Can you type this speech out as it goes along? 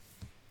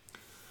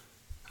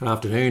Good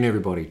afternoon,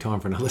 everybody. Time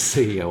for another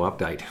CEO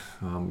update.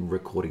 I'm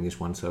recording this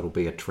one, so it'll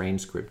be a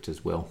transcript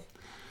as well.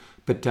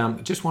 But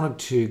just wanted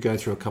to go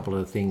through a couple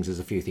of things. There's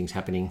a few things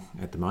happening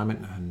at the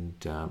moment, and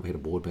we had a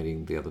board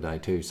meeting the other day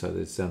too. So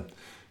there's,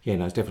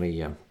 there's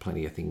definitely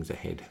plenty of things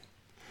ahead.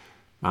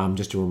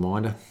 Just a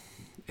reminder,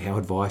 our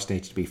advice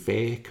needs to be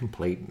fair,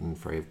 complete, and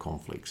free of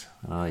conflicts.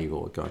 You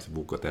all guys have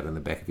all got that in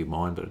the back of your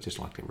mind, but I'd just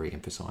like to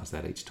re-emphasise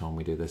that each time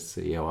we do this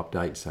CEO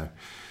update, so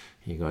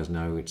you guys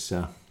know it's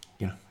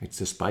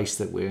a space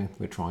that we're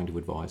trying to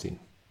advise in.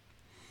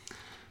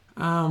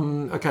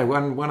 One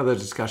of the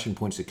discussion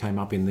points that came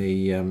up in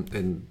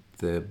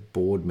the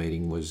board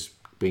meeting was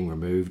being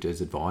removed as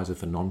advisor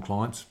for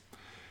non-clients.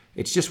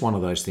 It's just one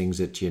of those things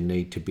that you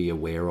need to be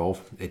aware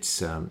of.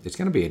 It's going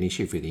to be an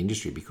issue for the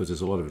industry because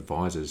there's a lot of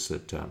advisors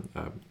that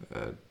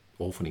are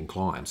orphaning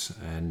clients,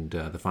 and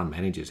the fund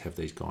managers have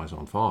these guys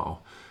on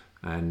file,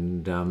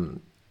 and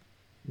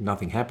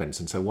nothing happens.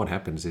 And so what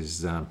happens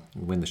is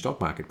when the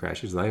stock market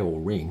crashes, they all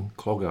ring,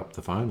 clog up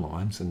the phone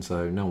lines, and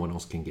so no one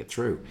else can get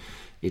through.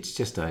 It's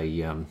just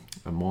a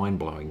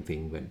mind-blowing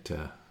thing, that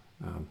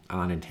an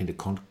unintended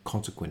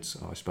consequence,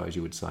 I suppose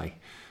you would say,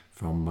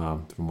 from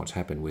what's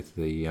happened with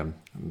the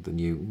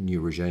new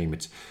regime.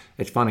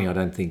 It's funny. I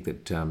don't think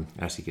that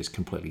ASIC has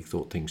completely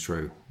thought things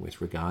through with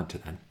regard to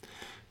that.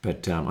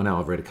 But I know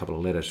I've read a couple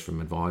of letters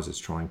from advisors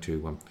trying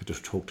to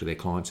just talk to their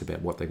clients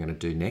about what they're going to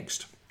do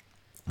next.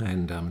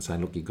 And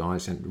saying, look, you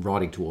guys, and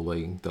writing to all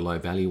the low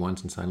value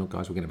ones and saying, look,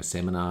 guys, we're going to have a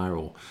seminar,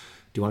 or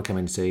do you want to come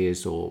and see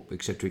us, or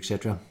et cetera, et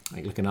cetera.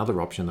 Look,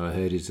 another option that I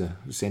heard is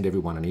send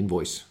everyone an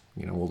invoice,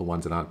 all the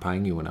ones that aren't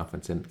paying you enough,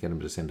 and get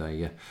them to send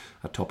a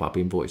top-up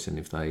invoice. And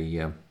if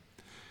they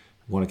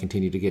want to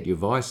continue to get your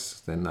advice,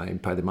 then they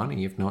pay the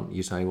money. If not,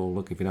 you say, well,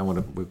 look, if you don't want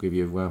to, we'll give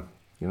you,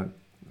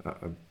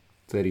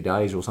 30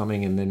 days or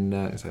something, and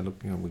then say,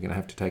 look, we're going to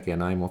have to take our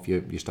name off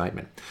your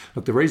statement.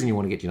 Look, the reason you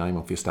want to get your name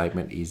off your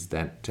statement is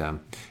that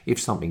if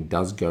something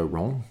does go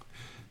wrong,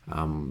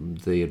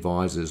 the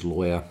advisor's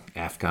lawyer,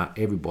 AFCA,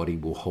 everybody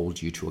will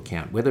hold you to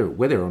account.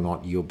 Whether or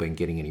not you've been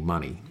getting any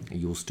money,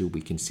 you'll still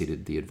be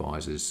considered the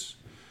advisors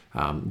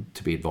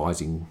to be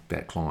advising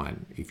that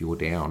client if you're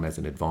down as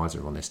an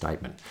advisor on their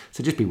statement.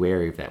 So just be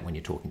wary of that when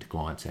you're talking to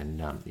clients, and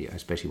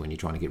especially when you're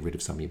trying to get rid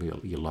of some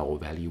of your lower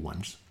value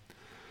ones.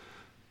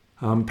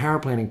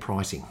 Paraplanning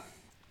pricing.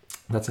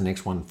 That's the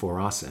next one for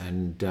us.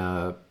 And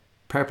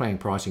paraplanning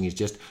pricing is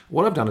just,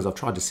 what I've done is I've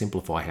tried to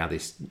simplify how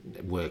this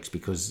works,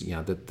 because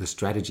the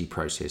strategy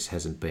process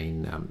hasn't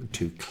been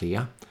too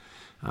clear.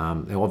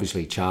 Now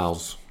obviously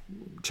Charles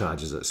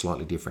charges it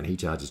slightly different. He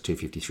charges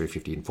 $250,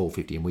 $350 and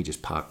 $450, and we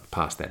just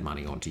pass that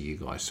money on to you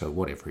guys. So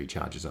whatever he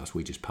charges us,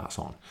 we just pass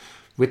on.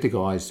 With the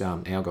guys,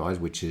 our guys,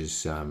 which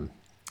is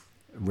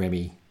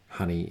Remy,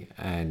 Honey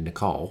and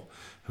Nicole,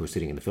 who are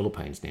sitting in the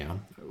Philippines now,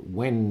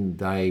 when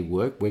they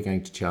work, we're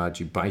going to charge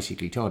you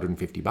basically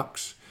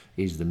 $250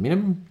 is the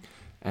minimum,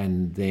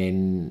 and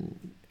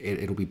then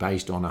it'll be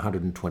based on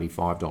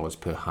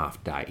 $125 per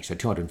half day, so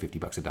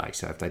 $250 a day.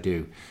 So if they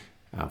do,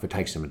 if it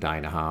takes them a day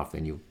and a half,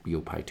 then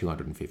you'll pay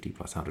 $250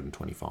 plus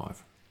 $125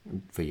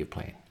 for your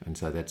plan. And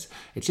so it's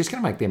just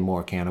going to make them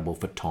more accountable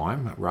for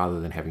time,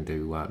 rather than having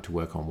to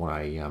work on what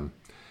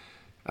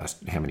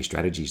how many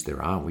strategies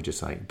there are. We just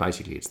say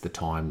basically it's the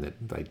time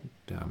that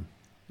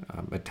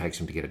it takes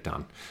them to get it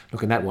done.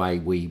 Look, in that way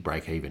we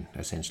break even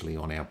essentially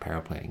on our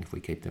paraplanning if we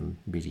keep them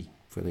busy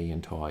for the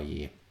entire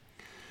year.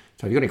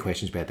 So if you've got any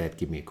questions about that,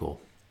 give me a call.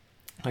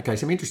 Okay,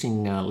 some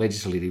interesting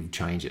legislative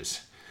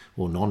changes,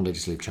 or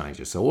non-legislative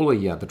changes. So all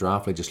the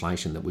draft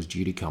legislation that was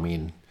due to come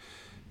in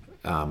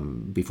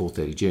before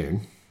 30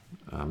 June,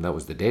 that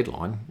was the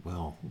deadline.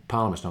 Well,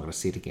 Parliament's not going to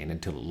sit again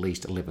until at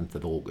least 11th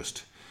of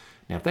August.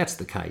 Now, if that's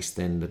the case,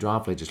 then the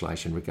draft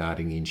legislation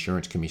regarding the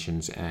insurance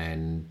commissions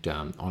and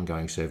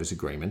ongoing service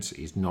agreements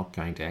is not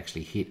going to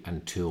actually hit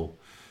until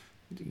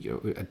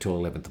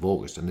 11th of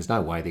August. And there's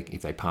no way that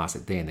if they pass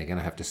it then, they're going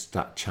to have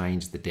to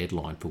change the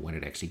deadline for when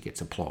it actually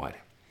gets applied.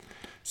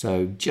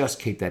 So just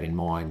keep that in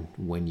mind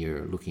when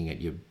you're looking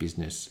at your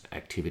business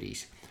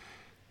activities.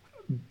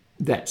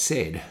 That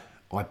said,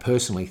 I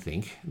personally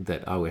think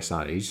that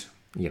OSAs,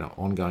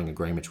 ongoing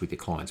agreements with your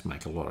clients,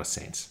 make a lot of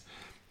sense.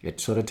 It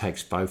sort of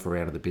takes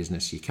FOFA out of the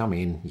business. You come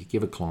in, you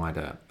give a client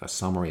a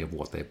summary of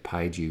what they've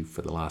paid you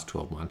for the last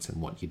 12 months and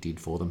what you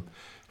did for them.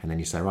 And then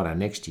you say, right,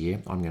 next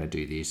year I'm going to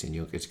do this, and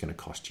it's going to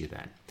cost you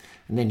that.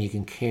 And then you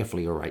can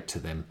carefully orate to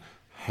them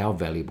how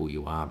valuable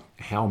you are,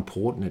 how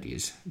important it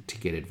is to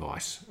get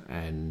advice.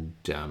 And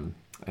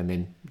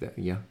then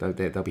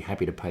they'll be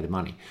happy to pay the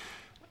money.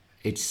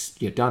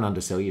 Don't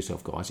undersell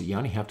yourself, guys. You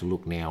only have to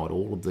look now at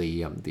all of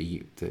the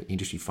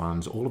industry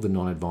funds. All of the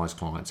non-advised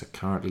clients are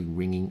currently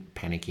ringing,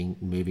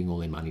 panicking, moving all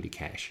their money to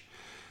cash.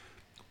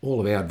 All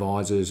of our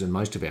advisors and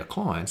most of our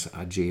clients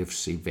are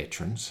GFC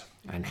veterans,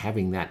 and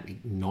having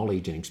that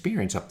knowledge and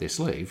experience up their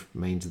sleeve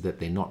means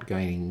that they're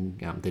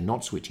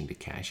not switching to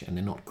cash, and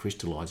they're not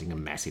crystallising a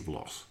massive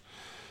loss.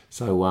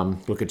 So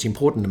look, it's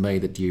important to me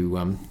that you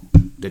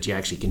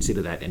actually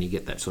consider that and you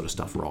get that sort of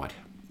stuff right.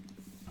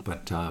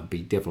 But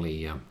be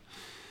definitely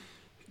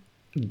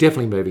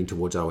definitely moving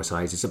towards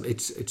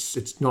OSAs.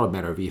 It's not a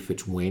matter of if,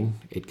 it's when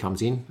it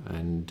comes in,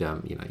 and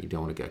you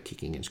don't want to go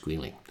kicking and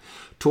squealing.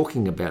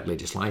 Talking about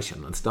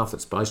legislation and stuff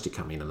that's supposed to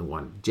come in on the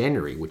 1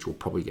 January, which will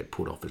probably get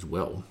put off as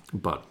well,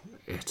 but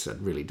it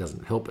really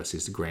doesn't help us,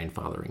 is the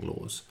grandfathering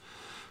laws.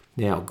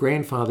 Now,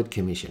 grandfathered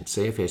commission,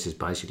 CFS is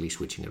basically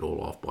switching it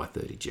all off by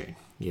 30 June.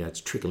 Yeah, it's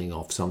trickling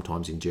off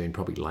sometimes in June,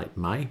 probably late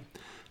May,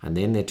 and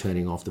then they're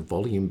turning off the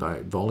volume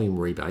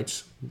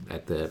rebates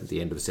at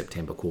the end of the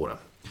September quarter.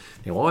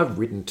 Now, I've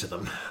written to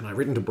them, and I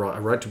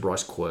wrote to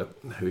Bryce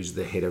Quirk, who's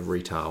the head of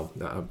retail,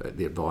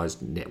 the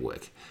Advised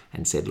Network,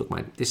 and said, look,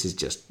 mate, this is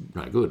just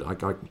no good.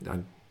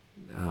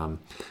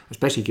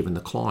 Especially given the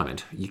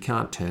climate, you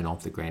can't turn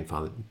off the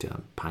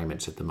grandfathered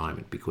payments at the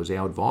moment, because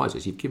our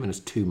advisors, you've given us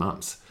 2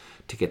 months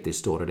to get this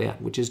sorted out,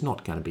 which is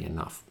not going to be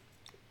enough.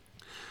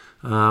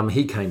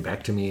 He came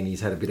back to me and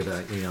he's had a bit of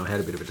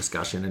a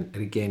discussion, and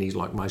again, he's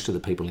like most of the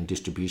people in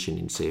distribution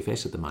in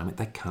CFS at the moment,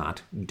 they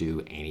can't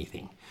do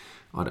anything.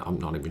 I'm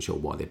not even sure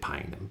why they're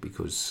paying them,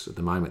 because at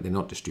the moment they're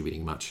not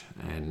distributing much,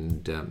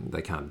 and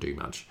they can't do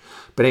much.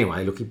 But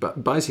anyway, look,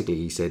 basically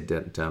he said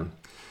that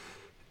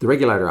the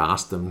regulator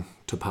asked them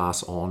to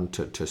pass on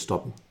to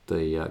stop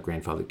the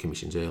grandfathered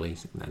commissions early,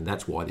 and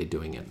that's why they're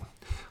doing it.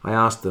 I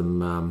asked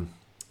them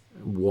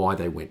why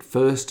they went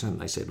first, and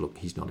they said, look,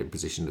 he's not in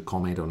position to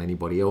comment on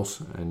anybody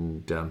else,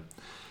 and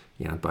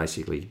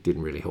basically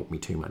didn't really help me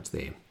too much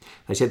there.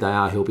 They said they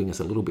are helping us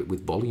a little bit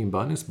with volume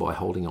bonus by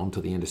holding on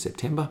to the end of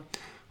September,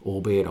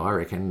 albeit I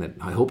reckon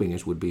that helping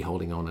us would be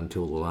holding on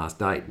until the last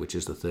date, which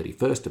is the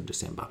 31st of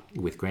December,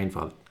 with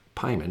grandfather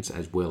payments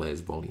as well as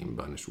volume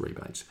bonus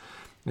rebates.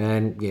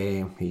 And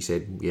yeah, he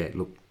said, yeah,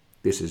 look,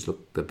 this is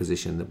the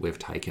position that we've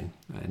taken.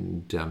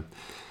 And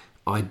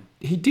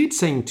he did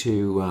seem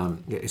to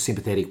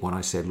sympathetic when I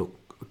said,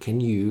 look,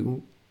 can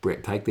you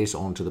take this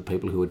on to the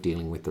people who are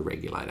dealing with the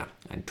regulator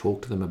and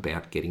talk to them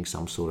about getting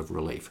some sort of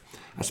relief,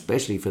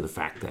 especially for the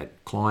fact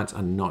that clients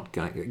are not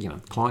going,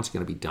 clients are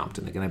going to be dumped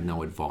and they're going to have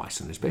no advice.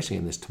 And especially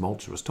in this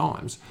tumultuous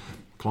times,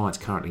 clients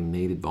currently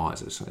need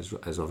advisors,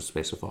 as I've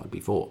specified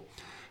before.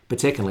 But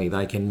secondly,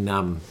 they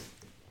can,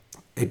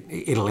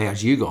 it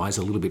allows you guys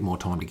a little bit more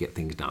time to get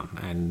things done.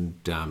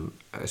 And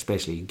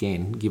especially,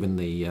 again, given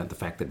the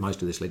fact that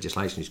most of this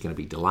legislation is going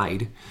to be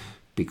delayed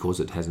because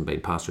it hasn't been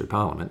passed through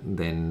Parliament,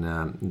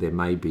 then there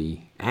may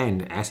be,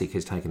 and ASIC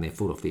has taken their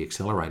foot off the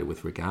accelerator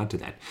with regard to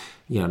that.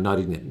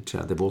 Noting that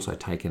they've also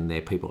taken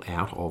their people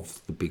out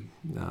of the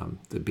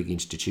big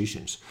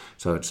institutions.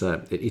 So it's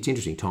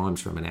interesting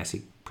times from an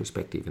ASIC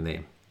perspective in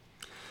there.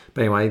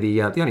 But anyway,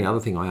 the only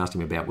other thing I asked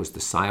him about was the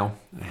sale,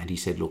 and he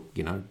said, look,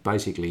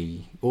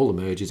 basically all the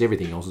mergers,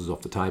 everything else is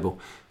off the table,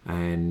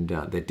 and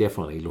they're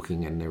definitely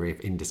looking and they're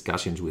in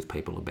discussions with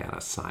people about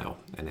a sale,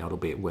 and that'll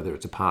be whether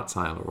it's a part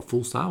sale or a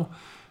full sale.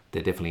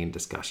 They're definitely in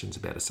discussions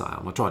about a sale.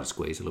 And I tried to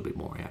squeeze a little bit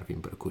more out of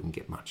him, but I couldn't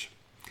get much.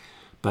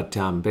 But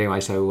anyway,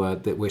 so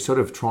we're sort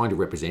of trying to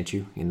represent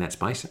you in that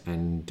space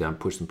and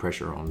put some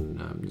pressure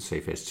on the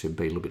CFS to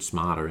be a little bit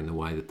smarter in the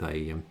way that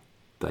they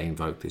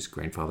invoke this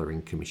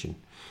grandfathering commission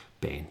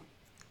ban.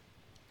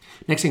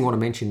 Next thing I want to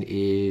mention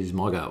is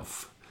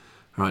MyGov.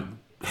 Right,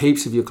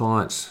 heaps of your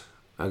clients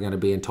are going to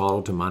be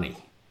entitled to money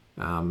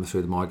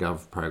through the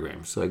MyGov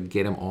program. So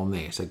get them on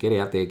there. So get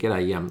out there, get a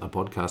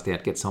podcast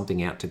out, get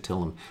something out to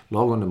tell them,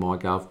 log on to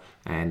MyGov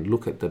and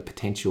look at the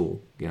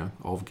potential,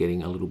 of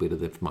getting a little bit of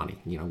the money.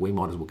 We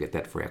might as well get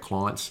that for our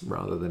clients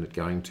rather than it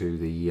going to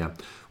the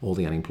all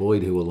the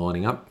unemployed who are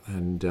lining up.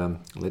 And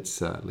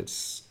let's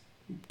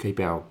keep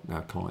our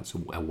clients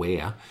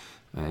aware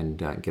and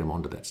get them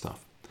onto that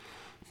stuff.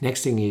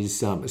 Next thing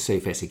is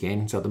CFS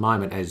again. So at the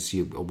moment, as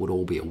you would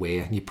all be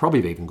aware, and you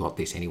probably have even got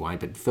this anyway,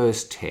 but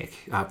First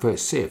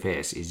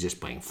CFS is just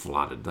being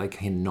flooded. They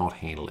cannot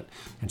handle it.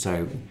 And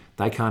so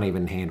they can't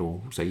even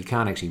handle, so you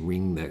can't actually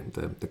ring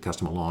the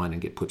customer line and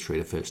get put through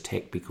to First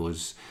Tech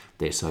because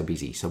they're so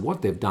busy. So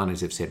what they've done is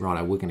they've said,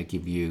 right, we're going to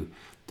give you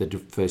the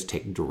First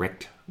Tech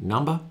direct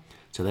number.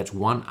 So that's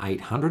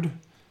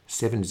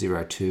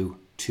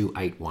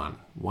 1-800-702-281.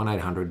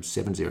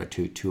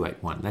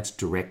 1-800-702-281. That's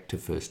direct to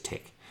First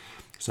Tech.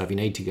 So if you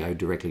need to go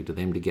directly to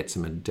them to get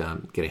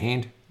get a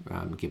hand,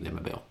 give them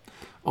a bell.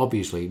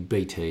 Obviously,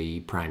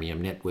 BT,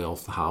 Praemium,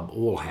 NetWealth, Hub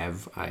all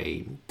have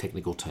a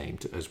technical team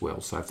as well.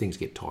 So if things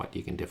get tight,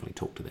 you can definitely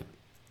talk to them.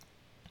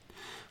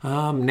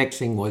 Next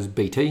thing was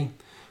BT.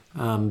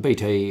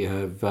 BT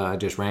have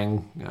just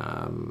rang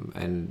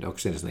and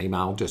sent us an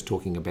email just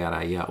talking about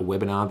a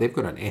webinar. They've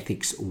got an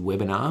ethics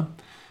webinar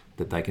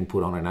that they can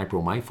put on in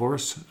April, May for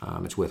us.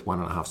 It's worth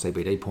 1.5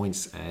 CBD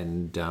points,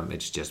 and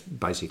it's just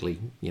basically,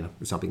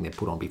 something they've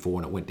put on before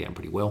and it went down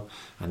pretty well,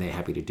 and they're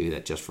happy to do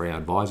that just for our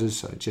advisors.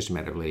 So it's just a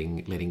matter of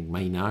letting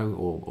me know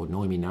or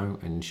Noemi know,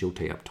 and she'll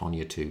tee up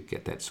Tonya to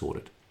get that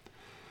sorted.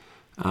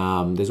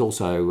 There's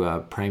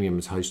also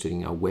Praemium's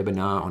hosting a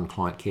webinar on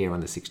client care on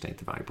the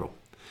 16th of April.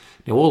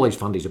 Now, all these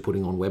fundies are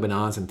putting on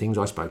webinars and things.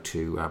 I spoke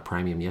to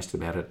Praemium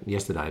yesterday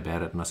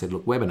about it, and I said,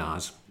 look,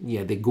 webinars,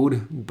 yeah, they're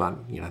good,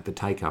 but, the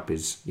take-up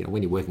is,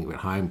 when you're working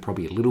at home,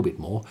 probably a little bit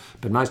more,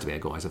 but most of our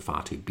guys are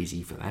far too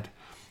busy for that.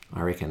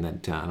 I reckon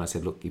that, and I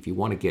said, look, if you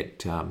want to get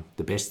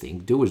the best thing,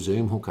 do a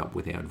Zoom hookup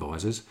with our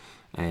advisors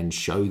and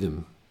show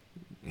them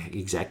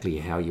exactly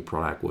how your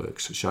product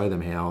works. Show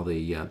them how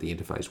the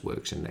interface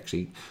works, and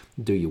actually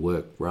do your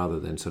work rather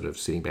than sort of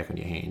sitting back on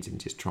your hands and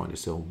just trying to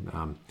sell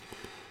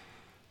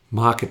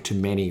market to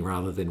many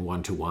rather than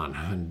one-to-one.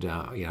 And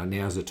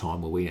now's the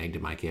time where we need to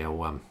make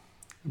our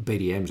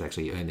BDMs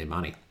actually earn their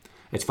money.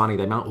 It's funny,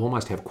 they might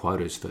almost have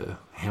quotas for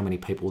how many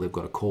people they've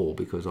got to call,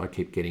 because I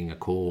keep getting a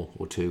call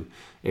or two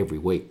every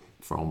week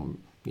from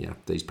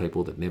these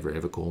people that never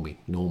ever call me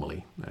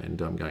normally,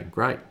 and I'm going,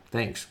 great,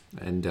 thanks.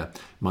 And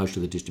most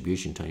of the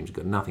distribution teams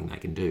got nothing they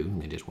can do,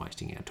 and they're just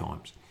wasting our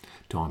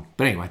time.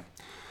 But anyway,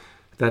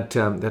 that's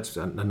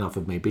enough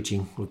of me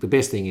bitching. Look, the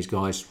best thing is,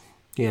 guys,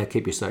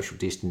 keep your social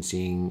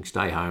distancing,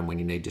 stay home when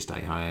you need to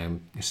stay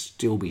home,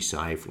 still be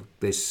safe. Look,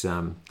 this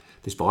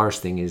virus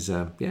thing is,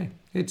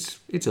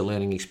 it's a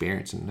learning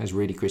experience. And as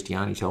Rudy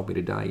Christiani told me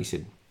today, he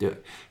said,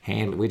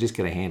 we're just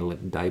going to handle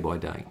it day by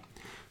day.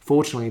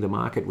 Fortunately, the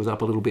market was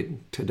up a little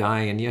bit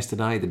today and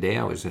yesterday. The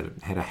Dow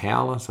had a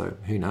howler, so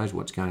who knows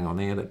what's going on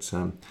there. It's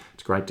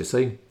great to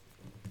see.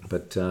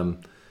 But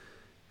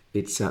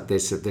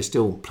there's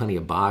still plenty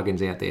of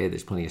bargains out there.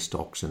 There's plenty of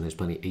stocks, and there's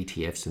plenty of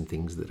ETFs and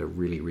things that are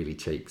really, really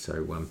cheap.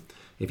 So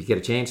if you get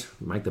a chance,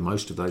 make the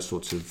most of those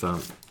sorts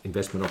of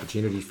investment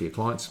opportunities for your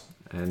clients.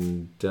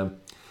 And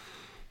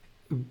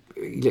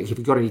if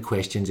you've got any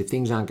questions, if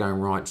things aren't going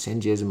right,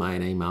 send Jezime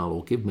an email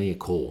or give me a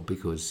call,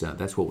 because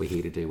that's what we're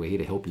here to do. We're here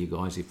to help you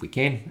guys if we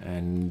can.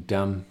 And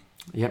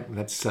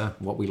that's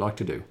what we like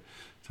to do.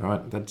 All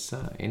right, that's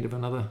end of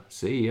another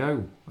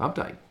CEO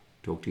update.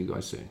 Talk to you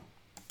guys soon.